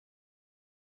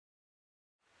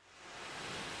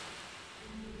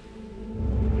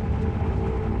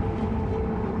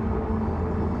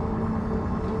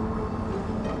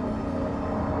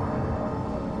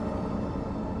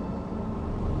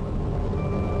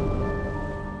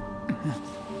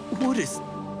What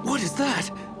is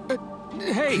that?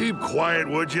 Hey! Keep quiet,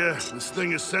 would you? This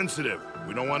thing is sensitive.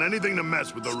 We don't want anything to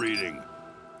mess with the reading.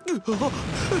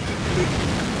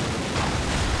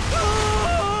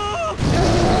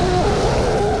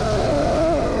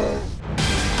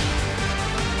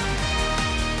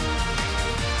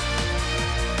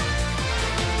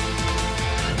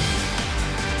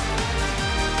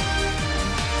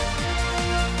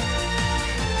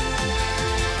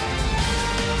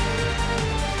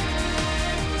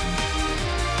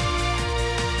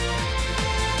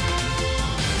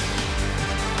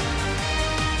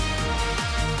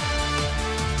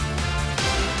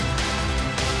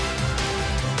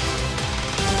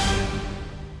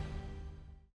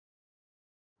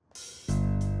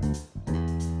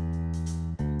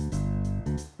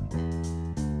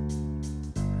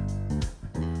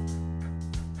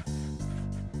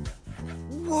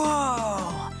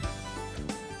 Whoa!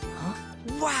 Huh?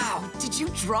 Wow, did you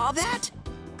draw that?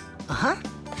 Uh-huh.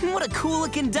 What a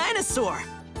cool-looking dinosaur!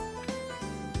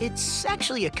 It's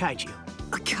actually a kaiju.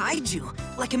 A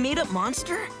kaiju? Like a made-up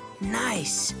monster?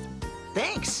 Nice.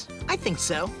 Thanks. I think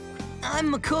so.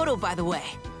 I'm Makoto, by the way.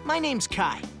 My name's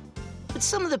Kai. But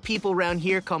some of the people around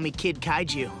here call me Kid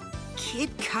Kaiju. Kid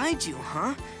Kaiju,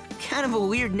 huh? Kind of a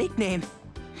weird nickname.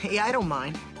 Hey, I don't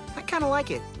mind. I kinda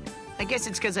like it. I guess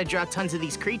it's because I draw tons of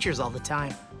these creatures all the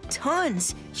time.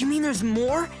 Tons? You mean there's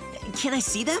more? Can I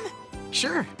see them?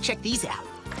 Sure, check these out.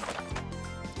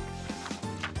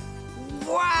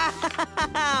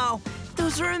 Wow!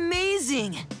 Those are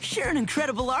amazing! You're an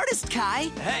incredible artist, Kai.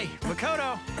 Hey,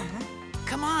 Makoto!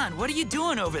 Come on, what are you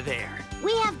doing over there?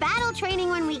 We have battle training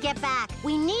when we get back.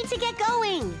 We need to get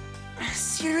going.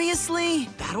 Seriously?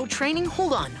 Battle training?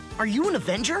 Hold on. Are you an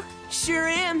Avenger? Sure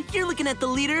am. You're looking at the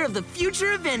leader of the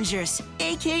future Avengers,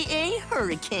 AKA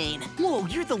Hurricane. Whoa,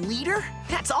 you're the leader?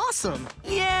 That's awesome.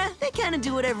 Yeah, they kind of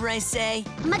do whatever I say.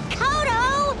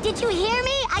 Makoto! Did you hear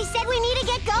me? I said we need to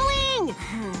get going!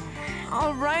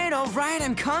 All right,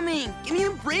 I'm coming. Give me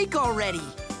a break already.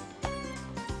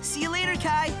 See you later,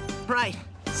 Kai. Right.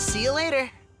 See you later.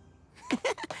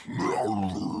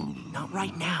 Not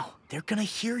right now. They're gonna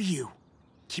hear you.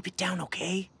 Keep it down,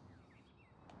 okay?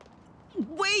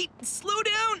 Wait, slow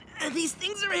down. These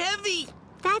things are heavy.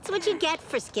 That's what you get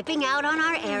for skipping out on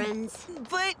our errands.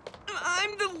 But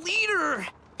I'm the leader.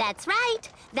 That's right.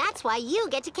 That's why you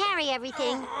get to carry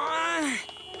everything.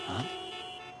 Huh?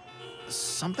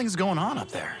 Something's going on up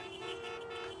there.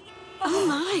 Oh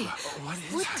my.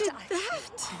 What did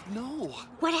that? No.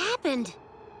 What happened?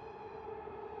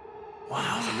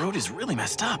 Wow, the road is really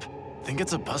messed up. Think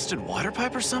it's a busted water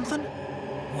pipe or something?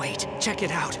 Wait, check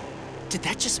it out. Did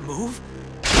that just move?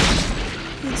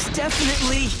 It's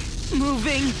definitely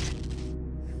moving.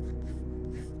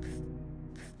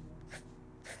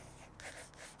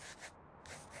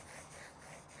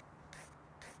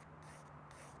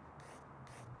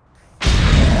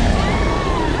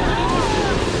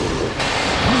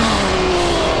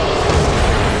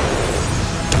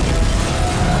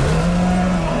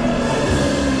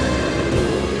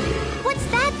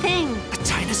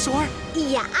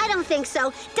 Yeah, I don't think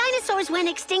so. Dinosaurs went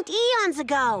extinct eons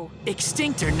ago.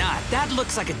 Extinct or not, that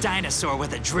looks like a dinosaur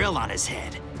with a drill on his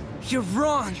head. You're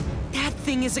wrong. That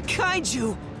thing is a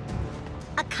kaiju.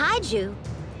 A kaiju?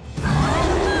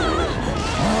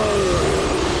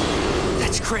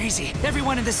 That's crazy.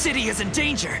 Everyone in the city is in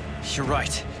danger. You're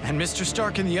right. And Mr.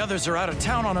 Stark and the others are out of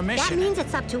town on a mission. That means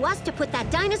it's up to us to put that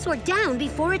dinosaur down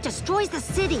before it destroys the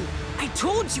city. I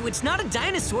told you, it's not a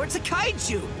dinosaur, it's a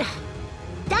kaiju.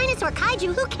 Dinosaur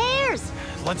kaiju, who cares?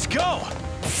 Let's go!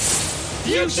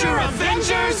 Future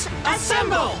Avengers,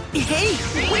 assemble! Hey,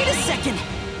 wait a second.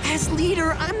 As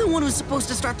leader, I'm the one who's supposed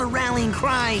to start the rallying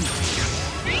cry.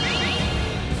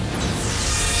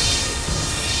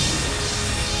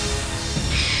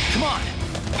 Come on!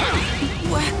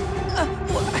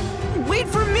 Wait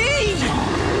for me!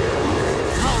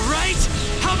 All right,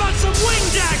 how about some wing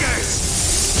daggers?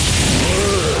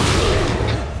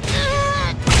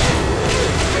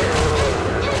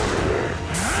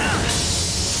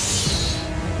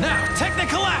 Now,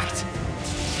 technical act!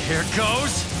 Here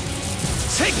goes.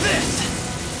 Take this!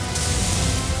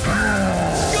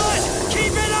 Good!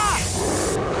 Keep it up!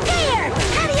 There!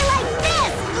 How do you like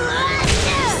this?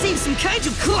 Save some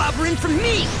kaiju clobbering for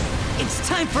me! It's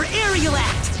time for aerial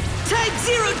act! Type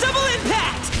 0 double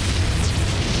impact!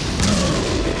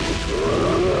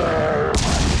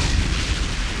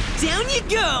 Down you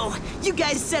go! You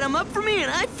guys set him up for me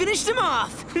and I finished him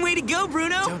off! Way to go,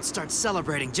 Bruno! Don't start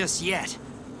celebrating just yet.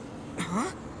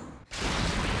 Huh?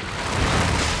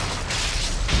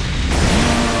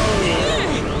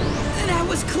 That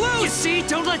was close! You see?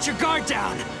 Don't let your guard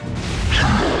down!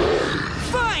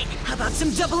 Fine! How about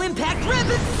some double impact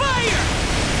rapid fire?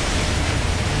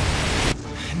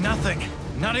 Nothing.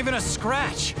 Not even a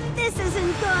scratch. This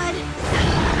isn't good.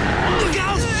 Look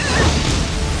out!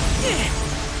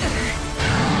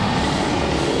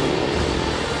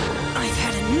 I've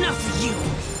had enough of you!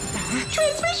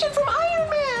 Transmission from Iron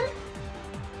Man!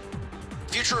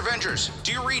 Future Avengers,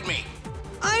 do you read me?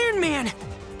 Iron Man!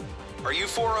 Are you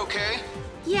four okay?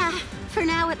 Yeah, for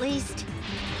now at least.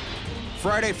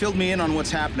 Friday filled me in on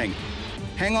what's happening.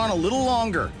 Hang on a little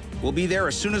longer. We'll be there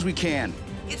as soon as we can.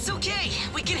 It's okay!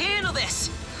 We can handle this!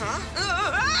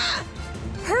 Huh?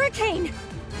 Hurricane!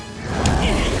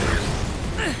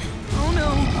 Oh no!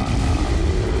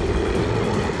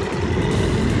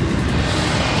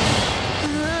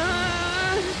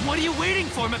 What are you waiting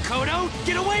for, Makoto?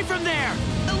 Get away from there!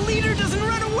 The leader doesn't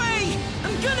run away!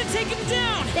 I'm gonna take him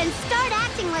down! Then start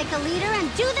acting like a leader and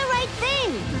do the right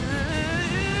thing!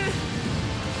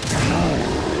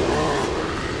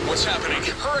 What's happening?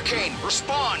 Hurricane,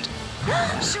 respond!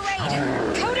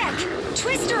 Charade! Kodak!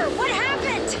 Twister! What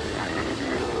happened?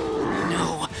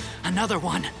 No, another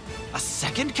one. A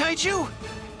second kaiju?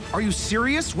 Are you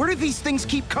serious? Where do these things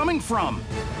keep coming from?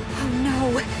 Oh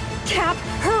no! Cap,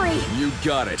 hurry! You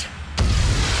got it.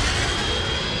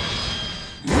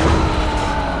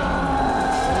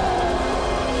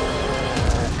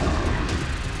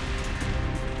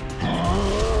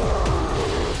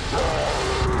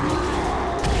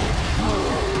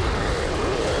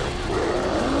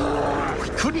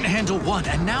 Couldn't handle one,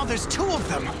 and now there's two of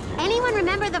them. Anyone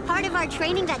remember the part of our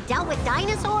training that dealt with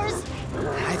dinosaurs?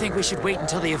 I think we should wait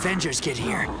until the Avengers get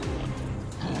here.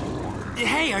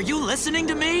 Hey, are you listening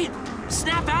to me?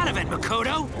 Snap out of it,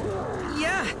 Makoto!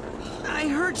 Yeah, I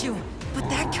heard you. But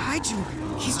that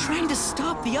kaiju, he's trying to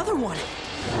stop the other one.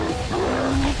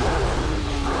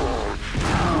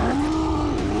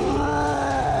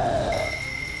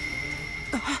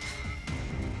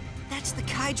 That's the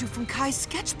kaiju from Kai's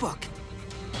sketchbook.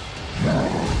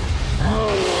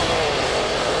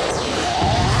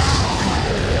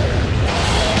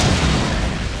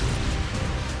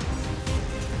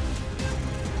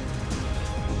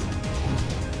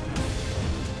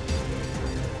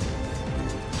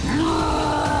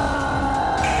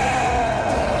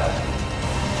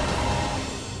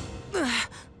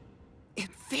 It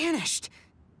vanished.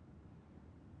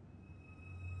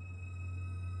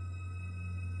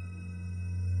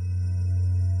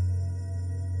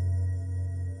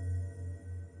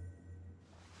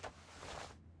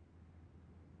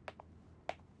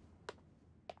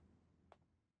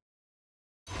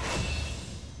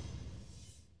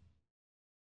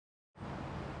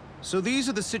 So these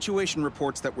are the situation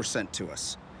reports that were sent to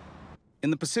us. In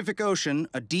the Pacific Ocean,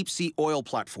 a deep-sea oil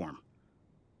platform.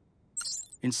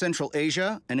 In Central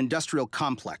Asia, an industrial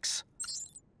complex.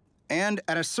 And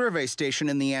at a survey station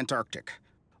in the Antarctic.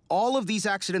 All of these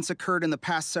accidents occurred in the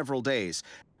past several days.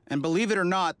 And believe it or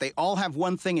not, they all have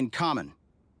one thing in common.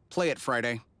 Play it,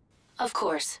 Friday. Of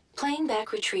course. Playing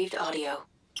back retrieved audio.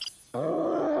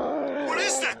 What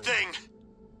is that thing?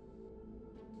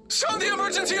 Sound the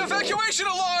emergency evacuation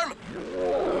alarm!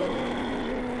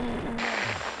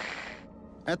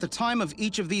 At the time of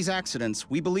each of these accidents,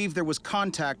 we believe there was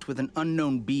contact with an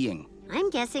unknown being. I'm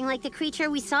guessing like the creature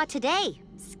we saw today.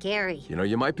 Scary. You know,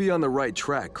 you might be on the right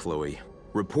track, Chloe.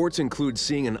 Reports include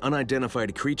seeing an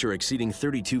unidentified creature exceeding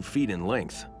 32 feet in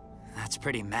length. That's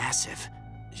pretty massive.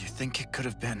 You think it could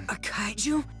have been... A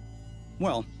kaiju?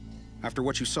 Well, after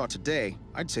what you saw today,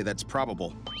 I'd say that's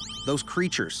probable. Those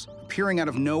creatures, appearing out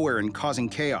of nowhere and causing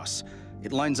chaos.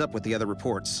 It lines up with the other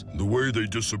reports. The way they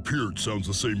disappeared sounds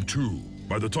the same too.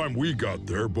 By the time we got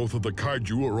there, both of the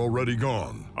kaiju are already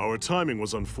gone. Our timing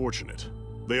was unfortunate.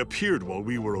 They appeared while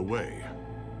we were away.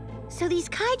 So these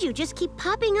kaiju just keep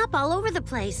popping up all over the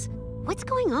place. What's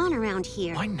going on around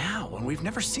here? Why now, when we've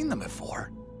never seen them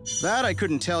before? That I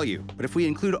couldn't tell you, but if we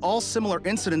include all similar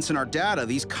incidents in our data,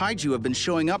 these kaiju have been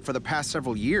showing up for the past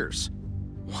several years.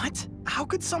 What? How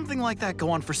could something like that go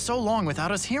on for so long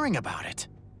without us hearing about it?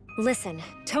 Listen,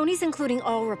 Tony's including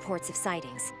all reports of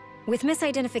sightings. With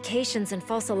misidentifications and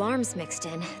false alarms mixed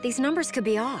in, these numbers could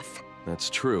be off. That's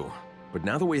true. But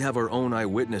now that we have our own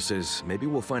eyewitnesses, maybe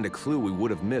we'll find a clue we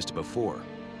would have missed before.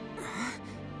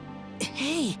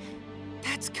 Hey,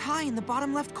 that's Kai in the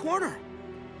bottom left corner.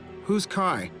 Who's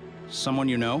Kai? Someone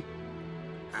you know?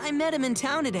 I met him in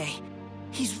town today.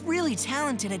 He's really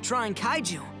talented at drawing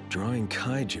kaiju. Drawing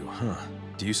kaiju, huh?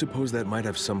 Do you suppose that might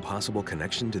have some possible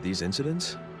connection to these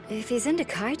incidents? If he's into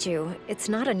kaiju, it's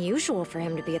not unusual for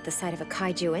him to be at the site of a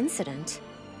kaiju incident.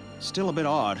 Still a bit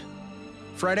odd.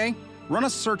 Friday, Run a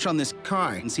search on this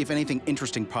Kai and see if anything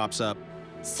interesting pops up.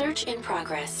 Search in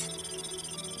progress.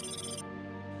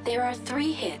 There are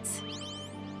 3 hits.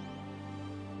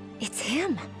 It's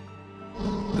him.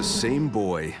 The same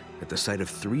boy at the site of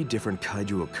 3 different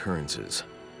Kaiju occurrences.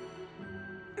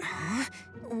 Huh?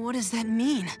 What does that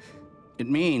mean? It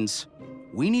means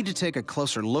we need to take a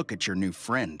closer look at your new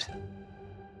friend.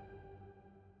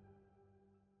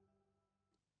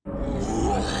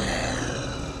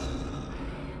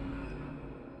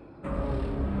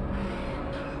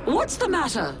 What's the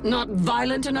matter? Not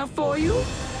violent enough for you?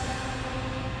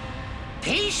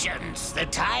 Patience! The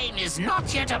time is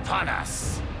not yet upon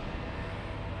us.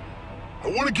 I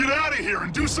want to get out of here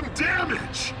and do some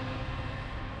damage!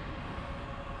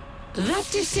 That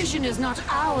decision is not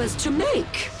ours to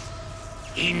make.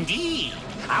 Indeed.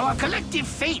 Our collective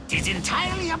fate is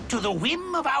entirely up to the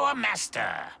whim of our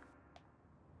master.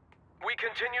 We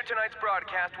continue tonight's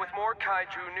broadcast with more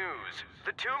Kaiju news.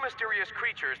 The 2 mysterious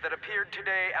creatures that appeared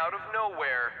today out of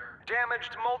nowhere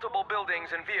damaged multiple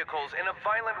buildings and vehicles in a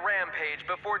violent rampage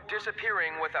before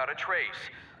disappearing without a trace.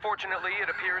 Fortunately, it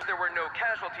appears there were no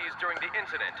casualties during the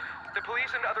incident. The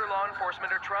police and other law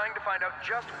enforcement are trying to find out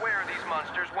just where these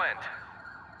monsters went.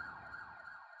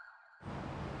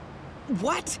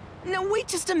 What? No, wait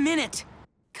just a minute.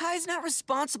 Kai's not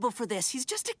responsible for this. He's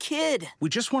just a kid. We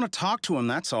just want to talk to him,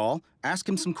 that's all. Ask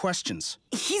him some questions.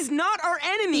 He's not our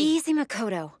enemy! Easy,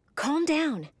 Makoto. Calm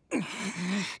down.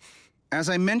 As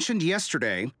I mentioned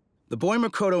yesterday, the boy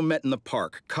Makoto met in the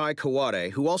park, Kai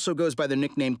Kawade, who also goes by the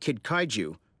nickname Kid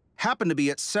Kaiju, happened to be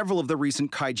at several of the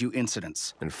recent Kaiju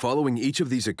incidents. And following each of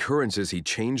these occurrences, he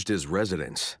changed his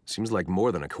residence. Seems like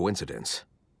more than a coincidence.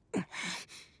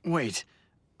 Wait,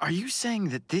 are you saying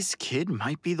that this kid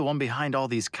might be the one behind all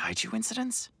these Kaiju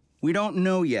incidents? We don't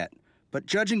know yet, but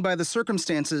judging by the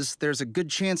circumstances, there's a good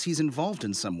chance he's involved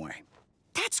in some way.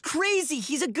 That's crazy!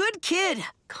 He's a good kid!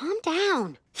 Calm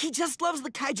down. He just loves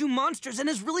the Kaiju monsters and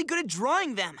is really good at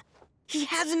drawing them. He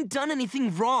hasn't done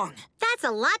anything wrong. That's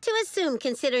a lot to assume,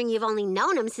 considering you've only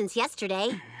known him since yesterday.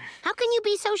 How can you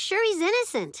be so sure he's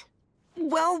innocent?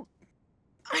 Well,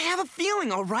 I have a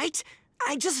feeling, all right?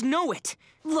 I just know it.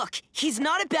 Look, he's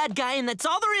not a bad guy, and that's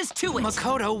all there is to it.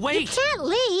 Makoto, wait! You can't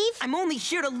leave! I'm only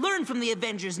here to learn from the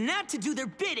Avengers, not to do their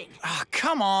bidding. Ah,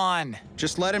 come on!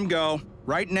 Just let him go.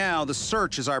 Right now, the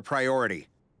search is our priority.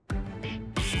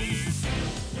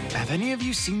 Have any of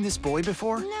you seen this boy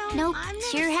before? Nope,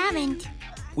 sure haven't.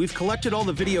 We've collected all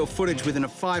the video footage within a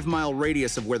 5-mile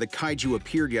radius of where the Kaiju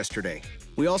appeared yesterday.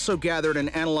 We also gathered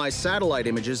and analyzed satellite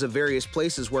images of various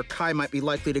places where Kai might be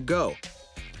likely to go.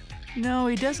 No,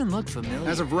 he doesn't look familiar.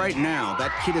 As of right now,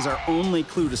 that kid is our only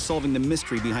clue to solving the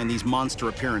mystery behind these monster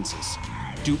appearances.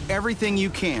 Do everything you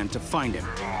can to find him.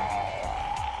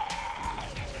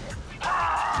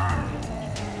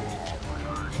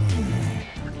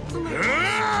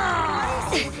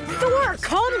 Thor,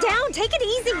 calm down. Take it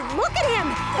easy. Look at him.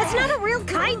 That's not a real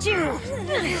Kaiju.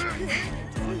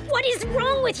 What is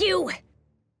wrong with you?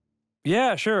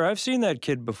 Yeah, sure. I've seen that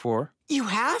kid before. You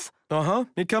have? Uh-huh.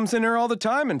 He comes in here all the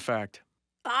time, in fact.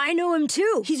 I know him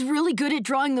too. He's really good at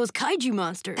drawing those Kaiju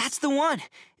monsters. That's the one.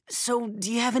 So, do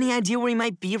you have any idea where he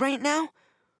might be right now?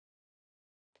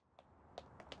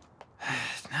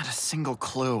 Not a single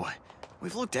clue.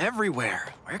 We've looked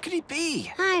everywhere. Where could he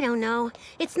be? I don't know.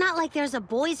 It's not like there's a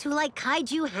boys who like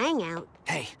Kaiju hangout.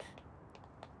 Hey.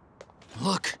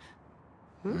 Look.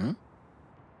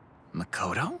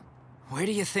 Makoto? Where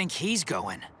do you think he's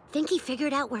going? Think he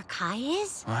figured out where Kai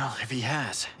is? Well, if he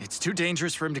has, it's too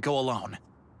dangerous for him to go alone.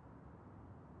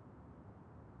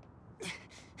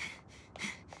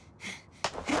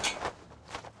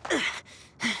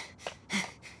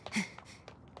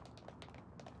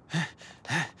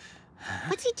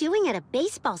 What's he doing at a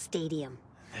baseball stadium?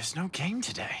 There's no game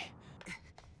today.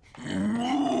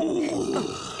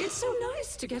 It's so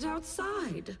nice to get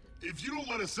outside. If you don't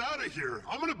let us out of here,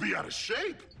 I'm gonna be out of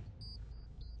shape.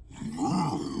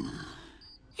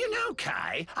 You know,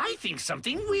 Kai, I think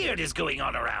something weird is going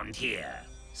on around here.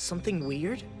 Something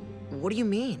weird? What do you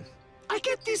mean? I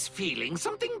get this feeling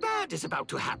something bad is about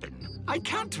to happen. I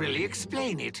can't really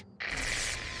explain it.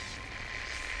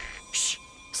 Shh!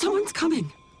 Someone's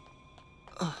coming.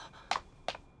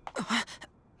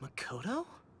 Makoto?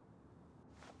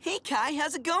 Hey, Kai,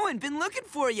 how's it going? Been looking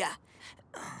for ya.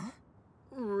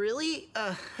 Really?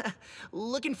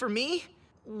 Looking for me?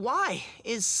 Why?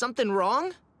 Is something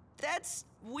wrong? That's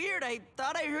weird. I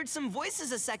thought I heard some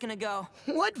voices a second ago.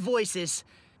 What voices?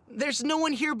 There's no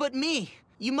one here but me.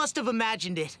 You must have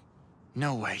imagined it.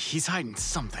 No way. He's hiding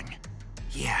something.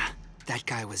 Yeah, that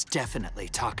guy was definitely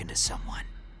talking to someone.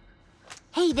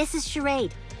 Hey, this is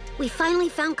Charade. We finally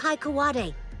found Kai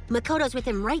Kawade. Makoto's with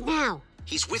him right now.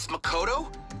 He's with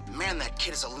Makoto? Man, that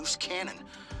kid is a loose cannon.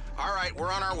 All right,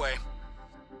 we're on our way.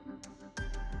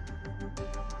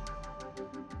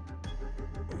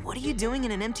 What are you doing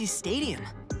in an empty stadium?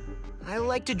 I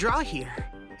like to draw here.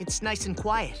 It's nice and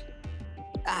quiet.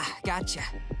 Ah, gotcha.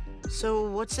 So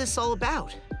what's this all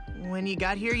about? When you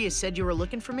got here, you said you were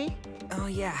looking for me? Oh,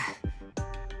 yeah.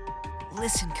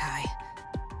 Listen, Kai.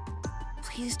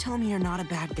 Please tell me you're not a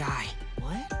bad guy.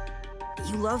 What?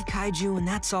 You love Kaiju and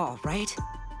that's all, right?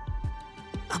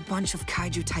 A bunch of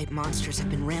Kaiju-type monsters have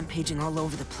been rampaging all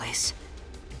over the place.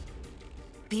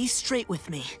 Be straight with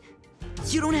me.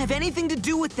 You don't have anything to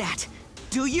do with that,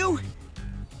 do you?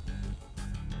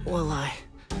 Well,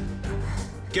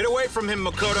 Get away from him,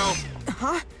 Makoto!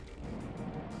 Huh?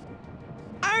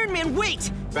 Iron Man,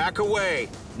 wait! Back away,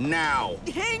 now!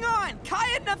 Hang on! Kai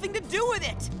had nothing to do with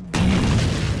it!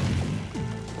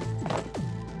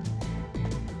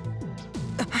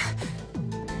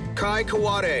 Kai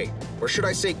Kawade, or should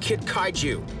I say Kid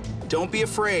Kaiju. Don't be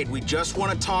afraid, we just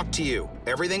want to talk to you.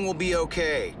 Everything will be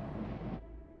okay.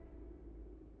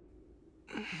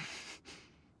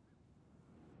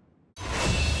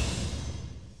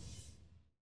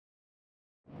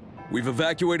 We've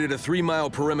evacuated a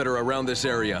 3-mile perimeter around this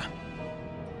area.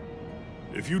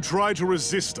 If you try to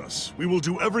resist us, we will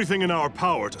do everything in our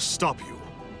power to stop you.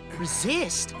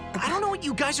 Resist? I don't know what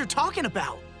you guys are talking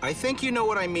about. I think you know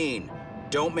what I mean.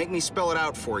 Don't make me spell it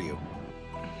out for you.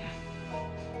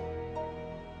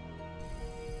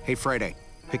 Hey, Friday.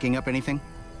 Picking up anything?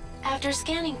 After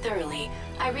scanning thoroughly,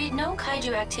 I read no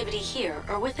Kaiju activity here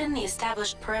or within the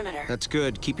established perimeter. That's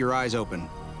good. Keep your eyes open.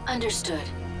 Understood.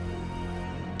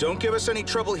 Don't give us any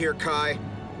trouble here, Kai.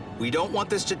 We don't want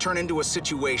this to turn into a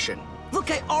situation. Look,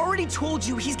 I already told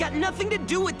you he's got nothing to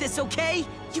do with this, okay?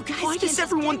 You guys Why does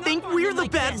everyone think we're the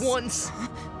bad ones?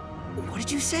 What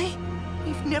did you say?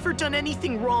 We've never done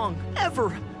anything wrong,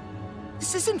 ever.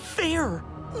 This isn't fair.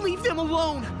 Leave them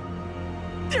alone.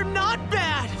 They're not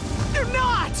bad. They're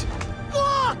not!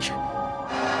 Look!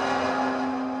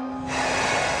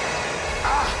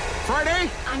 Friday?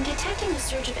 I'm detecting a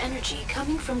surge of energy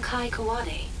coming from Kai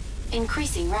Kawade,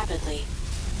 increasing rapidly.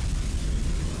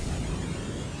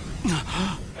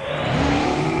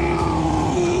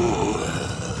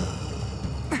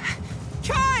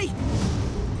 Kai!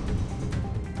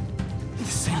 The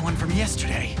same one from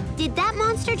yesterday. Did that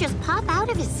monster just pop out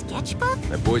of his sketchbook?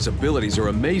 That boy's abilities are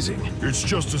amazing. It's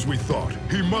just as we thought.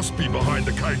 He must be behind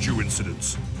the Kaiju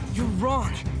incidents. You're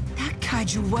wrong. That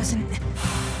Kaiju wasn't...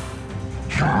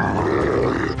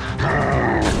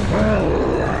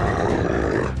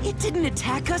 It didn't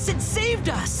attack us, it saved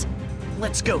us!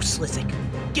 Let's go, Slizzik.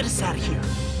 Get us out of here.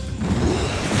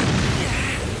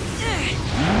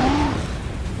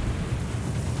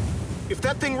 If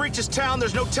that thing reaches town,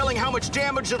 there's no telling how much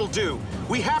damage it'll do.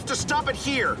 We have to stop it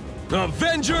here.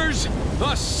 Avengers,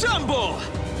 assemble!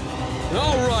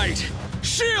 All right,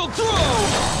 shield throw!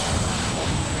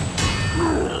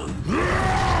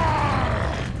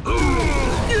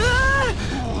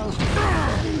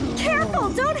 Careful,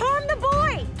 don't harm the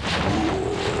boy!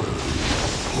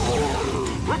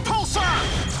 Repulsor!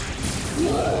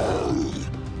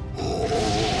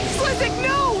 Slizzik,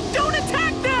 no! Don't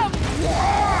attack them!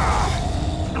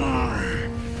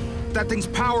 That thing's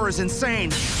power is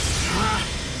insane.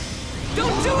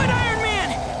 Don't do it, Iron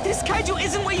Man! This Kaiju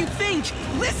isn't what you think!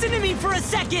 Listen to me for a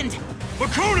second!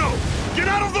 Makoto! Get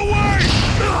out of the way!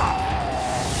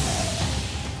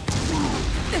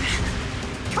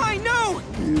 Kai, no!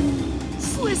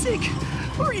 Slizzik,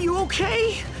 are you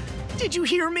okay? Did you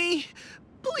hear me?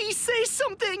 Please say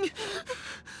something!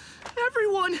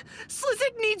 Everyone,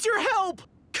 Slizzik needs your help!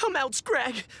 Come out,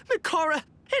 Scrag, Mikara,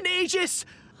 and Aegis!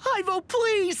 Ivo,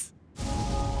 please!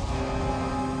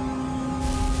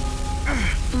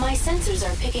 My sensors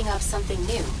are picking up something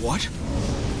new. What?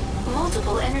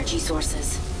 Multiple energy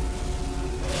sources.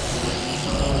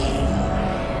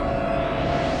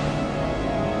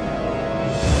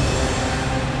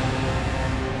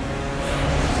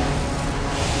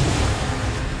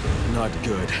 Not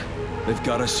good. They've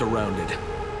got us surrounded.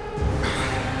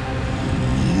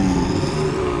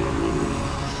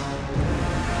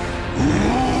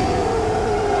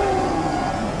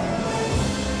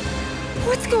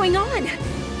 What's going on?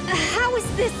 How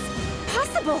is this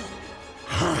possible?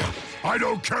 I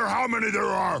don't care how many there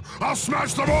are! I'll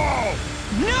smash them all!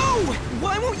 No!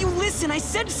 Why won't you listen? I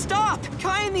said stop!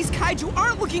 Kai and these Kaiju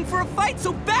aren't looking for a fight,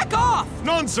 so back off!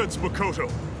 Nonsense,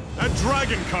 Makoto! That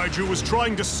dragon Kaiju was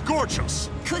trying to scorch us!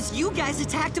 'Cause you guys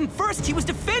attacked him first, he was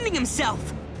defending himself!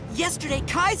 Yesterday,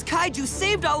 Kai's Kaiju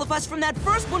saved all of us from that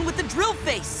first one with the drill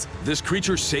face. This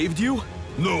creature saved you?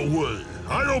 No way.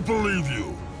 I don't believe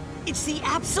you. It's the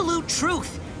absolute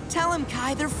truth. Tell him,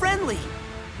 Kai, they're friendly.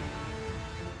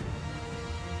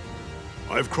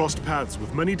 I've crossed paths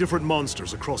with many different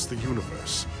monsters across the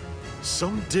universe.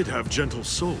 Some did have gentle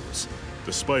souls,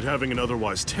 despite having an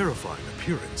otherwise terrifying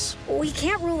appearance. We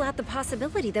can't rule out the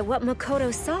possibility that what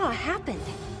Makoto saw happened.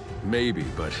 Maybe,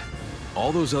 but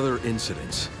all those other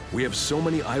incidents, we have so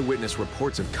many eyewitness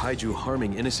reports of Kaiju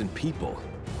harming innocent people.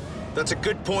 That's a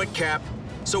good point, Cap.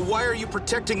 So why are you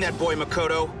protecting that boy,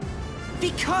 Makoto?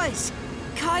 Because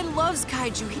Kai loves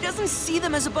Kaiju. He doesn't see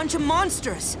them as a bunch of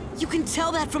monsters. You can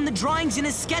tell that from the drawings in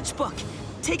his sketchbook.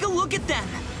 Take a look at them.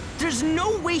 There's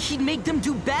no way he'd make them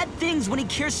do bad things when he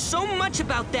cares so much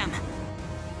about them.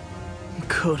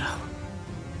 Makoto.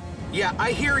 Yeah,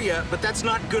 I hear ya, but that's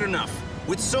not good enough.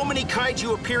 With so many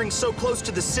Kaiju appearing so close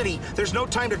to the city, there's no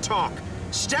time to talk.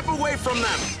 Step away from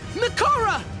them!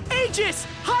 Mikara! Aegis!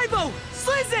 Hybo!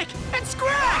 Slizik! And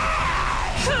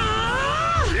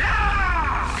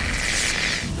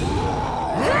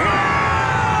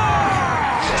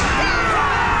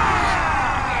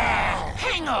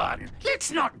Hang on.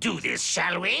 Let's not do this,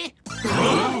 shall we?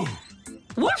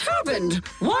 What happened?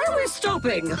 Why are we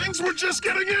stopping? Things were just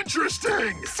getting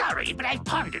interesting! Sorry, but I've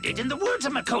pondered it, and the words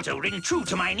of Makoto ring true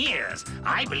to mine ears.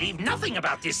 I believe nothing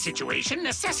about this situation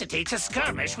necessitates a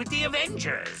skirmish with the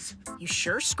Avengers. You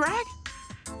sure, Scrag?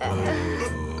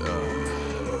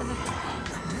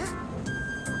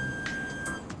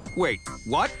 Wait,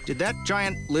 what? Did that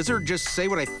giant lizard just say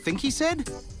what I think he said?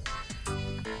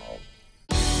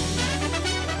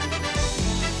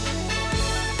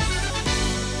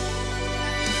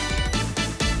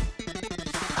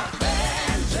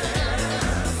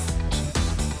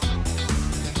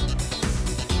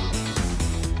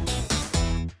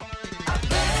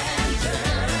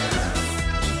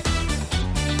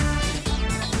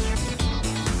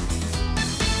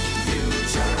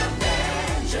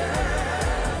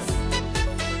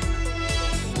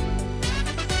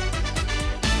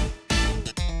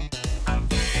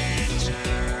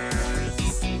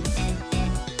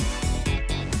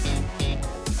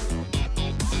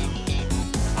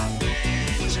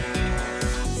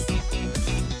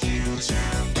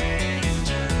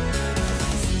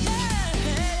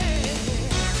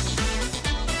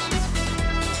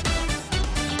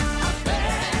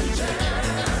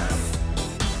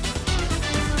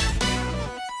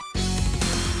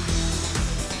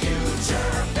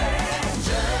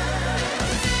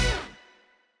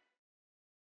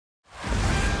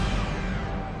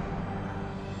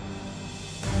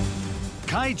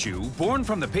 Kaiju, born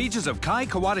from the pages of Kai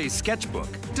Kawate's sketchbook.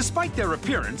 Despite their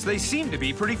appearance, they seem to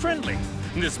be pretty friendly.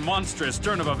 This monstrous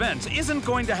turn of events isn't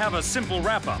going to have a simple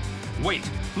wrap-up. Wait,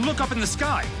 look up in the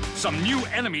sky. Some new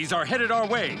enemies are headed our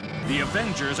way. The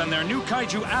Avengers and their new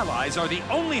Kaiju allies are the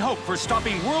only hope for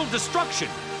stopping world destruction.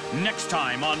 Next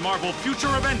time on Marvel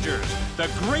Future Avengers, the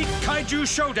Great Kaiju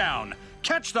Showdown.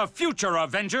 Catch the future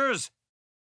Avengers!